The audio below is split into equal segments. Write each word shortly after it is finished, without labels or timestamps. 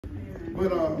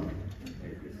But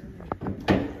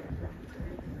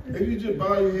if you just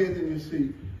bow your head in your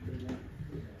seat.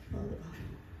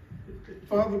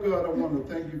 Father God, I want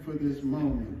to thank you for this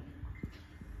moment.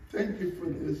 Thank you for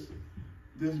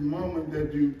this moment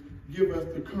that you give us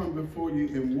to come before you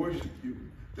and worship you.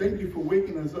 Thank you for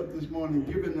waking us up this morning,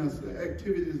 giving us the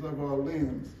activities of our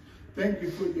limbs. Thank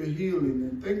you for your healing,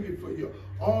 and thank you for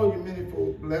all your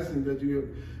manifold blessings that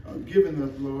you have given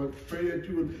us, Lord. Pray that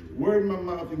you would word my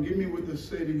mouth and give me what to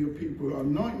say to your people.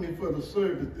 Anoint me for the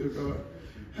service, dear God.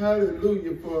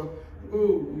 Hallelujah.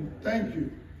 We thank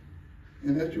you.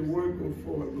 And as your word go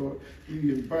forward, Lord,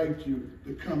 we invite you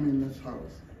to come in this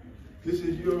house. This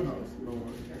is your house,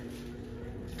 Lord.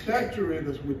 Saturate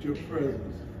us with your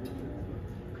presence.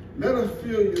 Let us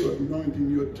feel your anointing,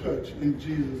 your touch, in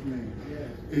Jesus' name.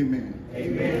 Amen.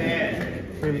 Amen.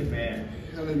 Amen.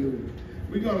 Hallelujah.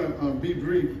 We're going to be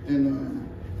brief, and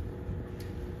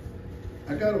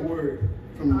I got a word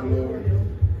from the Lord,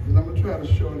 and I'm going to try to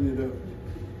shorten it up.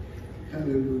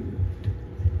 Hallelujah.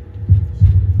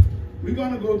 We're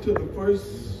going to go to the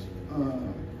first,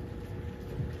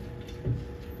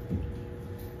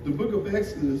 the book of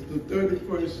Exodus, the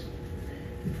 31st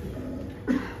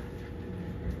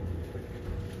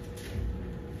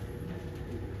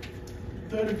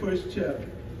chapter.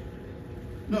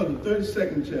 No, the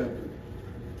 32nd chapter.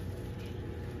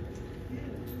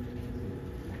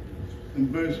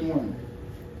 In verse 1.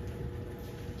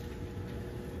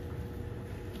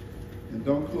 And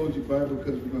don't close your Bible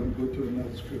because we're going to go to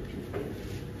another scripture.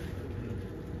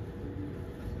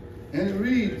 And it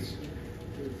reads,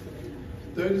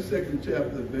 32nd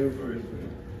chapter, very verse.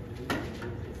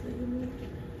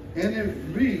 And it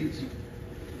reads,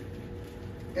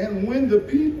 and when the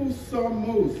people saw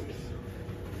Moses,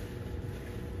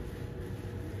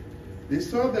 they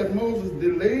saw that Moses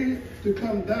delayed to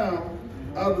come down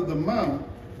out of the mount.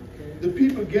 The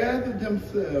people gathered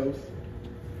themselves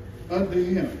unto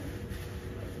him.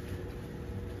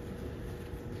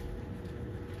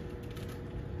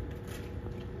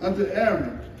 Unto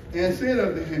Aaron, and said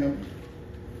unto him,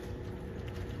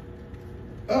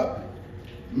 up,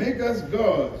 make us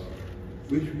gods,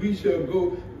 which shall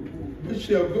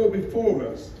go before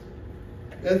us.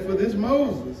 As for this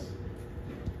Moses,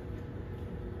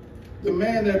 the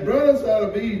man that brought us out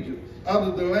of Egypt, out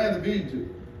of the land of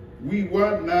Egypt, we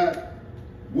wot not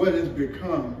what is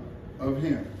become of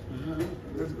him.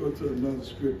 Let's go to another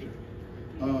scripture.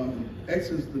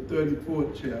 Exodus, the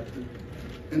 34th chapter,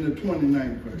 in the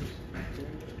 29th verse.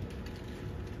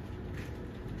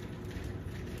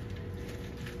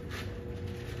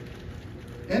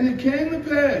 And it came to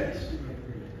pass,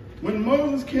 when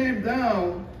Moses came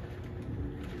down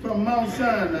from Mount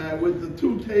Sinai with the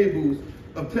 2 tables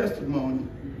of testimony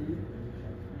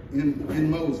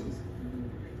in Moses'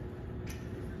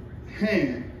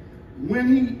 hand,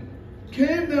 when he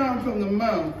came down from the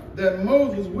mount, that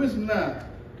Moses wist not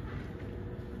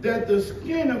that the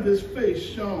skin of his face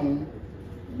shone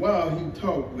while he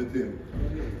talked with him.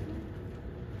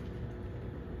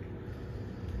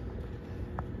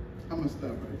 I'm going to stop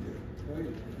right there.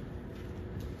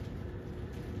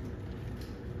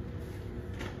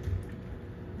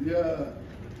 Yeah.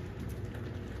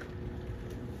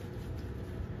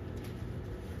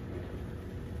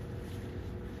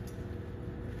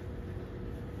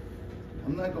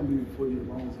 I'm not going to be before you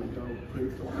long, so y'all pray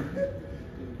for me.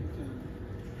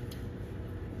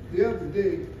 The other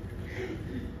day,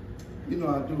 you know,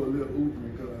 I do a little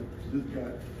Ubering because I just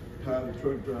got tired of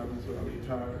truck driving, so I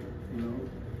retired, you know,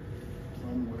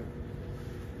 somewhere.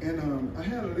 And I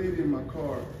had a lady in my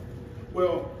car.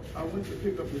 Well, I went to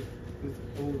pick up this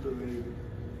older lady,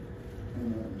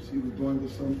 and she was going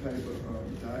to some type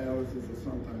of dialysis or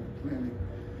some type of clinic.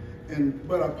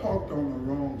 But I parked on the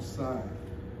wrong side.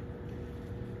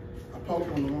 I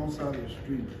parked on the wrong side of the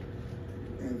street,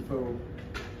 and so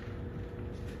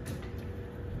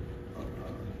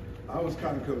I was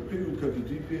kind of confused because the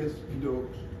GPS, you know,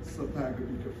 sometimes could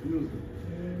be confusing.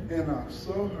 And I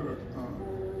saw her,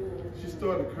 she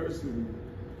started cursing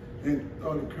and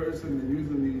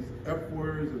using these F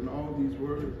words and all these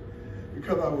words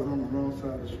because I was on the wrong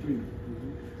side of the street.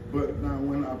 But now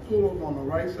when I pulled over on the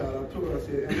right side, I told her, I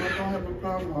said, am I gonna have a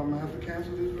problem? I'm gonna have to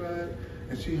cancel this ride?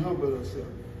 And she humbled herself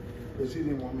because she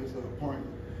didn't want to miss her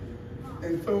appointment.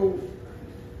 And so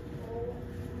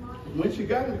when she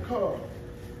got in the car,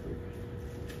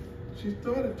 she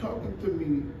started talking to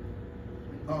me.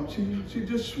 She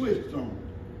just switched on me.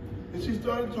 And she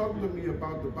started talking to me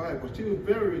about the Bible. She was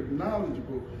very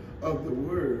knowledgeable of the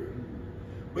word.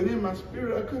 But in my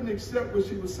spirit, I couldn't accept what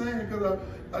she was saying because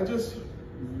I just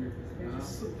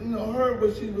heard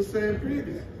what she was saying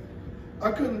previously.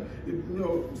 I couldn't, you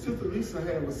know, Sister Lisa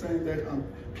was saying that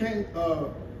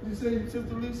you say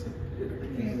Sister Lisa?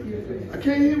 I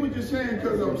can't hear what you're saying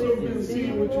because I'm so busy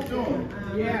seeing what you're doing.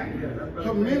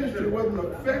 Her ministry wasn't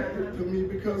effective to me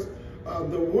because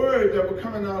the word that was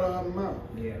coming out of her mouth.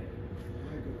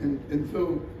 And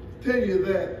so, to tell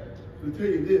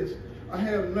you this, I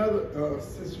had another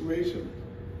situation.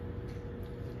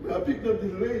 I picked up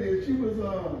this lady, and she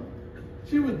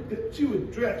was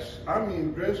dressed. I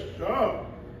mean, dressed sharp.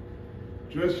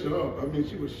 Dressed sharp. I mean,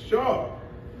 she was sharp.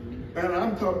 And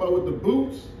I'm talking about with the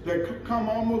boots that come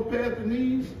almost past the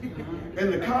knees,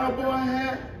 and the cowboy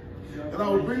hat. And I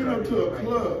was bringing her to a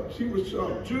club. She was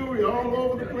sharp. Jewelry all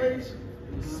over the place.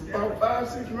 About 5,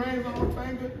 6 rings on her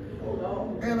finger.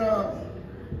 And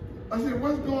I said,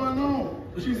 "What's going on?"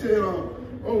 She said,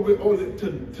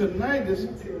 tonight is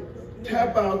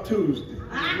Tapout Tuesday.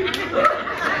 She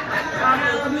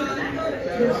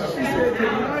said,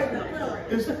 "Tonight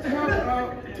is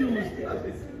Tapout Tuesday."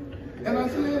 And I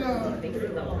said,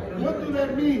 "What does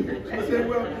that mean?" She said,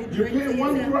 "Well, you pay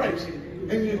one price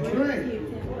and you drink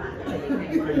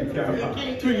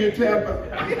till you tap out."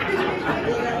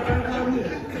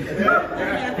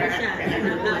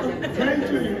 Drink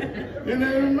till you. And it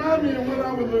reminded me of when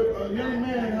I was a young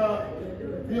man,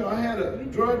 you know, I had a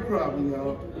drug problem,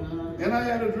 y'all, and I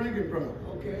had a drinking problem.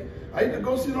 I used to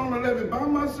go sit on the levee by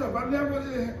myself. I never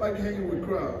like hanging with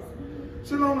crowds.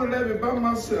 Sit on the levee by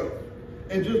myself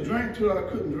and just drink till I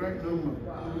couldn't drink no more.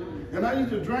 And I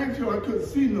used to drink till I couldn't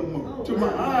see no more, till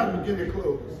my eyes began to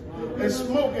close, and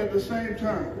smoke at the same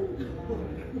time.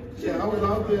 Yeah, I was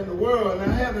out there in the world,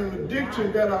 and I had an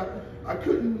addiction that I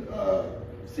couldn't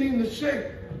seem to shake.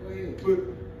 But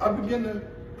I began to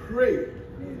pray,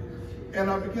 and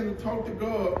I began to talk to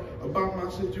God about my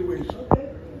situation.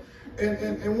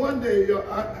 And one day,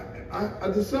 I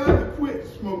decided to quit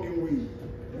smoking weed.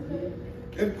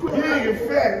 And quit being in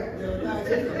fact,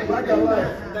 like I like.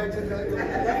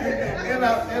 And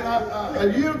I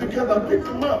yielded because I picked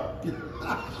them up.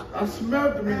 I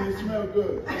smelled them and they smelled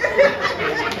good.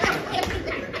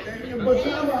 But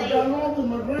then I got home to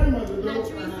my grandmother, though,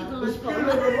 the Spirit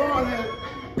of the Lord had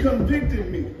convicted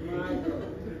me.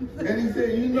 And he said,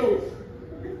 "You know,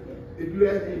 if you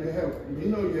ask me to help you, you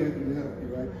know you asked me to help you,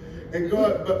 right?" And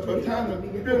God, but by the time the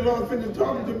Spirit of the Lord finished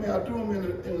talking to me, I threw him in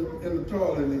the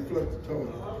toilet and he flushed the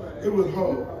toilet. It was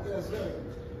hard.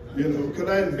 You know, because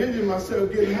I envisioned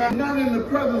myself getting high, not in the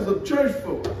presence of church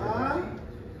folk.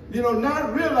 You know,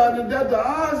 not realizing that the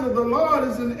eyes of the Lord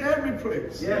is in every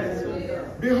place.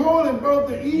 Beholding both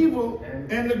the evil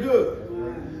and the good.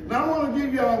 Now I want to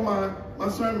give y'all my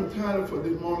sermon title for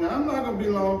this morning. I'm not going to be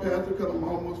long, Pastor, because I'm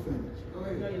almost finished.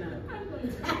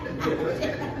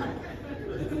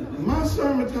 My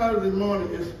sermon title this morning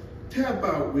is Tap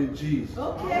Out with Jesus.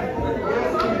 Tap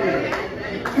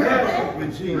out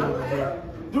with Jesus.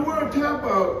 The word tap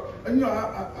out, you know,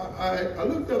 I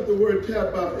looked up the word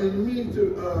tap out, and it means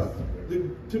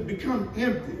to become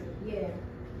empty.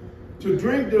 To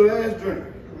drink the last drink.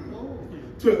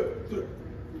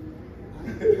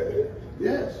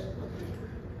 Yes.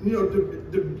 You know,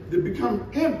 to become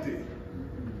empty.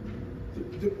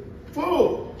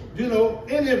 Full, you know,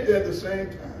 and empty at the same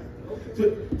time.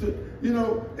 You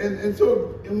know, and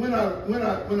so when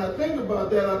I think about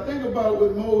that, I think about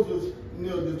what Moses, you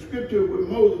know, the scripture where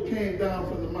Moses came down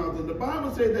from the mountain. The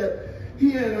Bible said that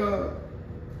he had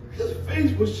his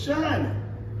face was shining.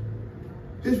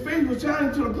 His face was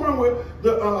shining to the point where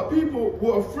the people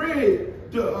were afraid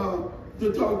to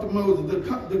talk to Moses, to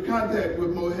have contact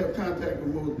with Moses.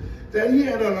 That he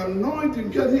had an anointing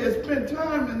because he had spent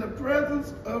time in the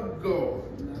presence of God.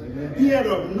 Amen. He had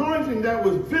an anointing that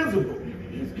was visible.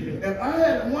 And I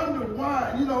had wondered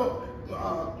why, you know,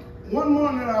 one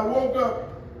morning I woke up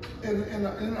and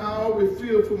I always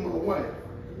feel for my wife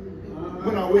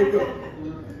when I wake up.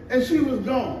 And she was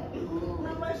gone.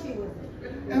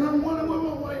 And I'm wondering where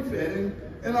my wife at.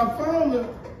 And I found her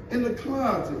in the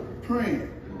closet praying.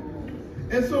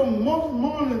 And so most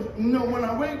mornings, you know, when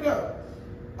I wake up,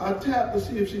 I tap to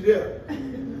see if she's there.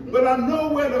 But I know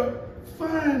where to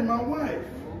find my wife.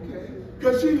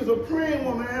 Because she was a praying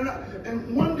woman.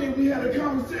 And one day we had a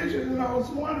conversation, and I was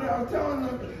wondering, I was telling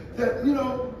her that, you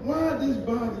know, why this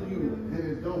bother you and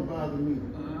it don't bother me?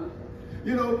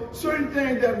 You know, certain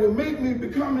things that would make me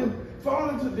fall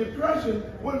into depression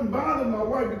wouldn't bother my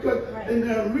wife, because, and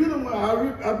the reason why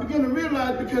I began to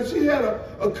realize, because she had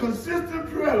a consistent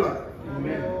prayer life.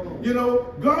 Amen. You know,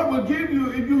 God will give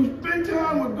you, if you spend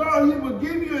time with God, he will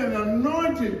give you an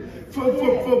anointing for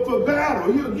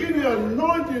battle. He'll give you an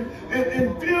anointing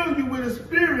and fill you with a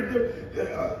spirit.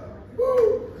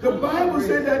 The Bible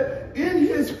said that in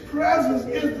his presence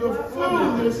is the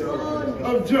fullness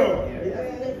of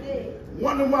joy.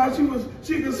 Wonder why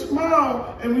she could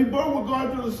smile and we both were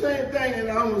going through the same thing and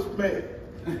I was mad.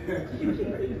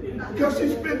 Because she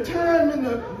spent time in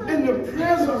the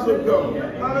presence of God.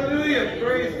 Hallelujah.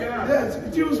 Praise God.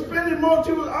 Yes, she was spending more,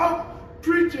 she was out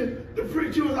preaching the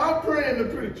preach, she was out praying the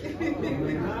preaching.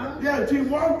 Yeah, she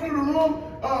walked through the room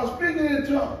speaking in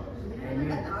tongues.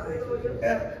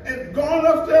 And going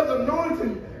upstairs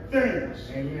anointing things.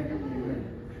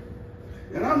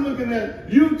 And I'm looking at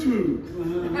YouTube,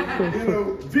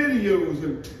 videos,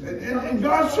 and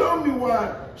God showed me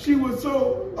why she was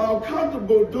so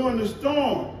comfortable during the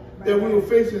storm that we were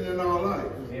facing in our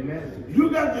life. Amen. You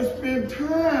got to spend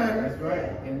time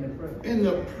in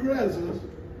the presence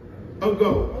of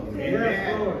God.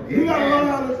 Amen. You got to learn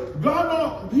how to,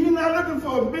 He's not looking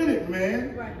for a minute,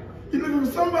 man. He's looking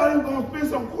for somebody who's going to spend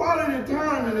some quality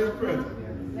time in his presence.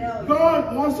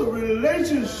 God wants a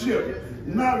relationship,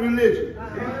 not religion.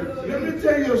 Let me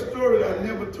tell you a story that I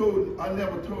never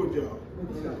told y'all.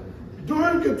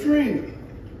 During Katrina,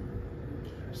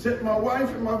 sent my wife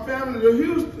and my family to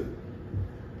Houston.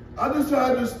 I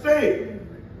decided to stay.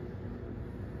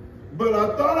 But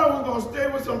I thought I was going to stay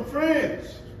with some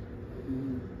friends.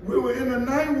 We were in the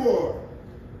night ward,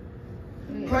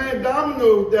 playing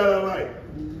dominoes that I like.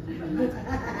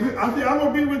 I said, I'm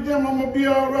going to be with them, I'm going to be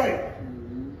all right.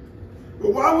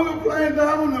 But while we were playing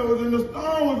dominoes and the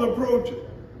storm was approaching,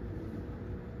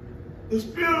 the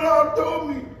Spirit of God told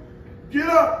me, get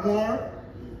up, Mark,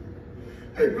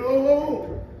 and go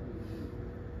home.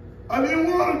 I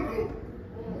didn't want to go,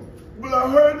 but I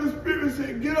heard the Spirit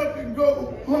say, get up and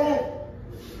go home.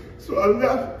 So I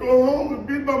left to go home and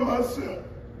be by myself.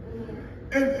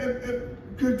 And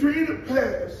Katrina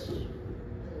passed.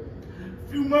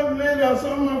 A few months later, I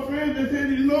saw my friend that said,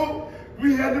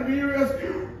 we had to be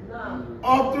rescued.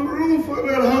 Off the roof of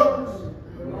that house.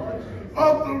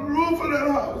 Off the roof of that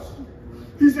house.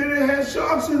 He said they had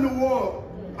sharks in the wall.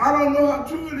 I don't know how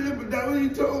true it is, but that's what he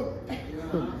told me.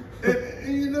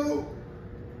 And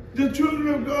the children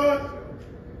of God,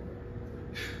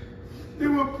 they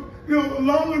were, as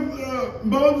long as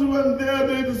Moses wasn't there,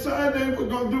 they decided they were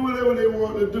going to do whatever they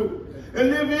wanted to do and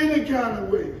live any kind of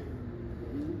way.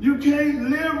 You can't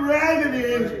live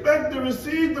raggedy and expect to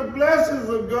receive the blessings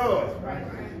of God.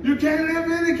 You can't live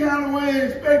any kind of way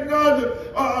and expect God to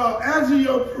answer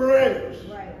your prayers.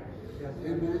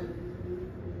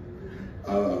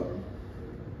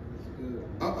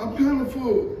 I'm kind of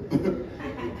full.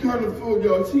 Kind of full,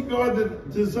 y'all. See,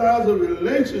 God desires a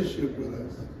relationship with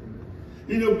us.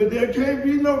 But there can't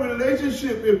be no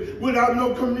relationship without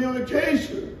no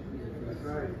communication.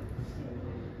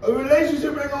 A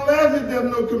relationship ain't gonna last if there's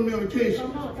no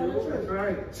communication. That's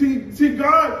right. See,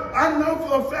 God, I know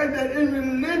for a fact that in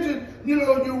religion, you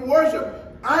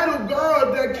worship idol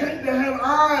God that have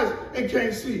eyes and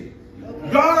can't see.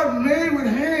 God made with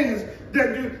hands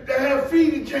that have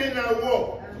feet and cannot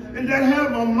walk, and that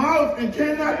have a mouth and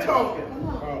cannot talk.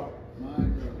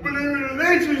 But in a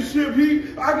relationship,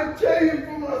 I can tell you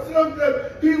for myself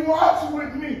that he walks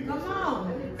with me.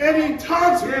 And he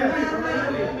talks with me.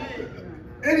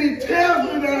 And he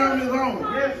tells me that I'm his own.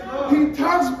 He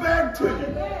talks back to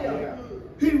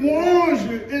you. He warns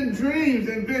you in dreams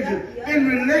and visions, in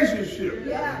relationship.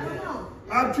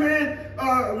 I trade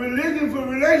religion for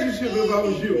relationship if I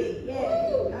was you.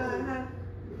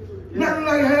 Not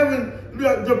like having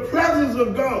the presence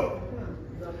of God.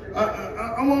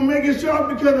 I want to make it short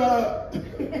because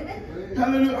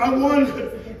hallelujah, I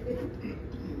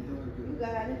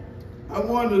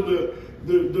wanted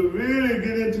to really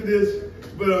get into this,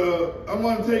 but I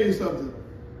want to tell you something.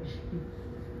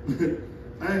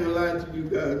 I ain't gonna lie to you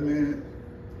guys, man.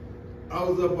 I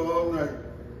was up all night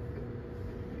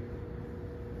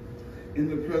in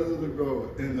the presence of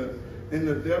God, and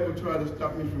the devil tried to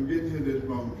stop me from getting here this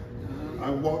moment. I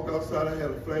walked outside, I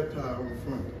had a flat tire on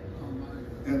front.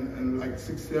 And like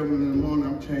 6, 7 in the morning,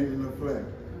 I'm changing the flat.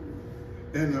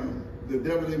 And the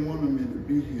devil didn't want me to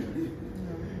be here.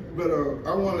 But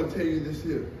I want to tell you this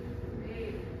here.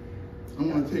 I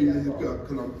want to tell you this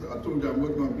because I told you I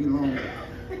wasn't going to be long.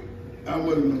 I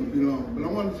wasn't going to be long. But I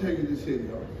want to tell you this here,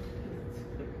 y'all.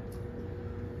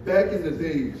 Back in the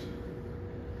days,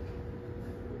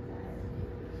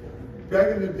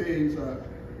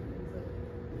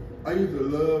 I used to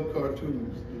love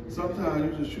cartoons. Sometimes I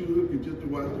used to shoot hooky just to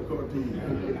watch the cartoon.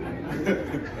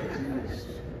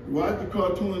 Watch the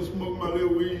cartoon and smoke my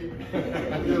little weed,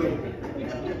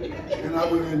 and I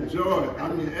would enjoy it. I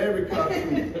mean, every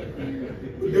cartoon.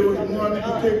 But there was one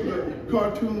particular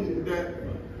cartoon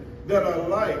that I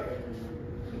liked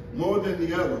more than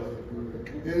the other.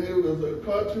 and it was a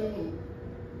cartoon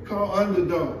called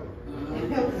Underdog.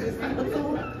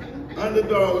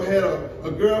 Underdog had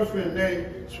a girlfriend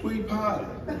named Sweet Polly.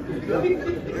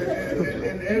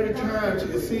 And every time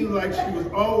it seemed like she was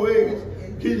always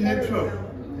getting in trouble.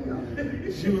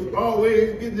 She was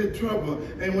always getting in trouble.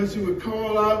 And when she would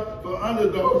call out for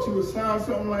Underdog, she would sound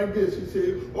something like this. She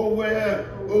said, oh where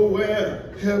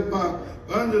have my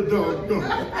underdog gone?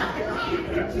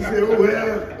 She said,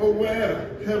 oh where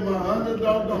have my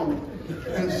underdog gone?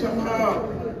 And somehow,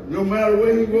 no matter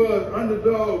where he was,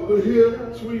 Underdog would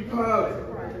hear Sweet Polly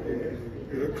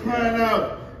crying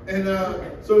out. And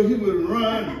so he would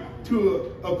run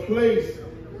to a place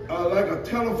like a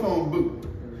telephone booth.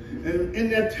 And in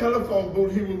that telephone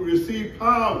booth, he would receive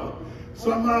power.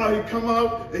 Somehow he'd come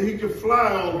out and he could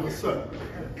fly all of a sudden.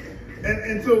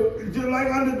 And so, just like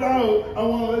Underdog, I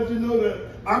want to let you know that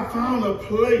I found a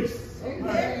place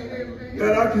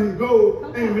that I can go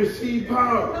and receive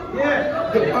power.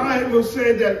 The Bible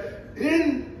said that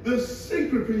in the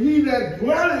secret place, he that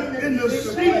dwelleth in the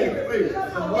secret place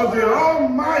of the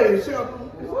Almighty shall.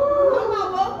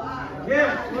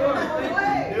 Yeah,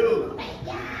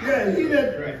 he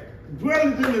that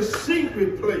dwelleth in the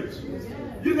secret place.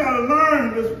 You got to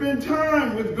learn to spend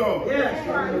time with God.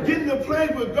 Get in the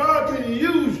place where God can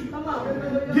use you.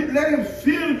 Let him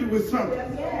fill you with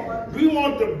something. We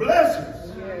want the blessings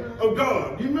of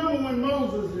God. You remember when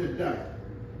Moses had died?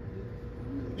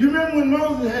 You remember when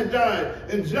Moses had died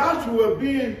and Joshua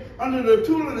being under the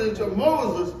tutelage of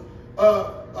Moses,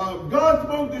 God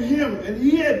spoke to him and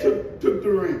he had took the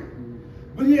ring.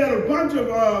 But he had a bunch of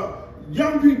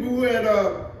young people who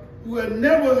hadn't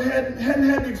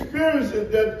had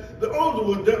experiences that the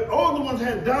older ones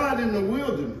had died in the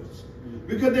wilderness.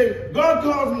 Because God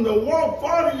caused them to walk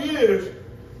 40 years,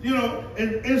 you know,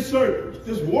 in circles.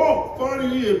 Just walk 40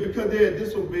 years because they had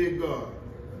disobeyed God.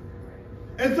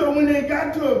 And so when they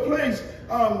got to a place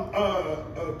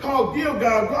called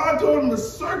Gilgal, God told them to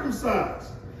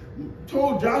circumcise.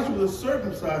 Told Joshua to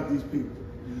circumcise these people.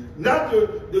 Not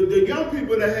the young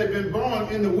people that had been born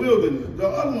in the wilderness. The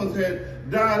other ones had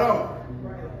died off.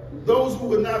 Those who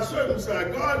were not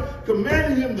circumcised, God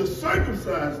commanded him to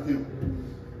circumcise them.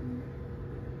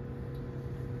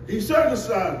 He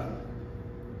circumcised them.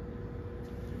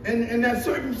 And that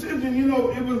circumcision, you know,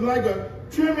 it was like a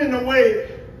trimming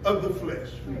away of the flesh.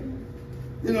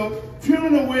 You know,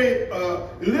 trimming away,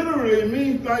 literally it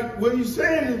means like what he's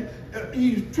saying is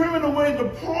he's trimming away the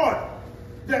part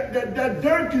that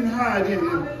dirt can hide in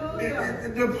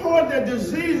it. The part that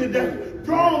diseases, that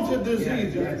prone to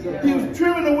diseases. He was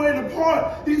trimming away the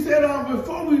part. He said,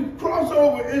 before we cross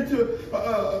over into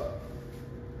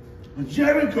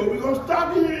Jericho, we're going to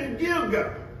stop here in Gilgal.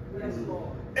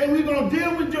 And we're going to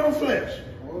deal with your flesh.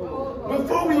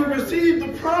 Before we receive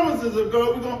the promises of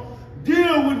God, we're going to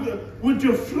deal with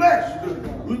your flesh,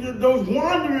 with those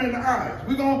wandering eyes.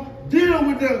 We're going to deal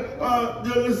with the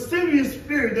lascivious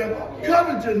spirit, the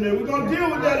covetousness. We're going to deal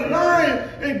with that lying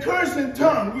and cursing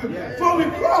tongue. Before we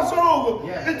cross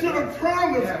over into the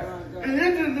promise and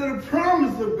into the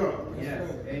promise of God.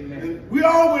 Amen. We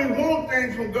always want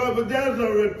things from God, but there's a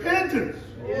repentance.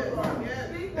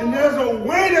 And there's a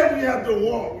way that we have to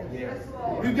walk.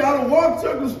 You got to walk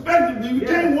circumspectly. You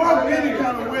can't walk any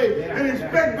kind of way and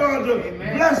expect God to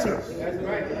bless us.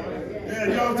 Yeah,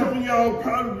 y'all, some of y'all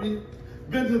probably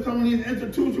been to some of these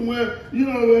institutions where, you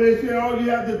know, where they say all you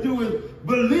have to do is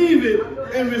believe it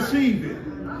and receive it.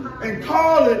 And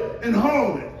call it and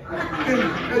haul it. And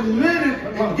admit it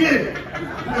and get it.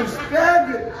 And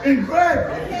stab it and grab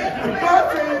it. And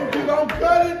God says if you don't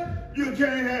cut it, you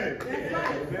can't have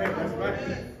it. That's right.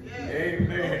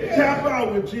 Amen. Tap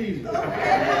out with Jesus.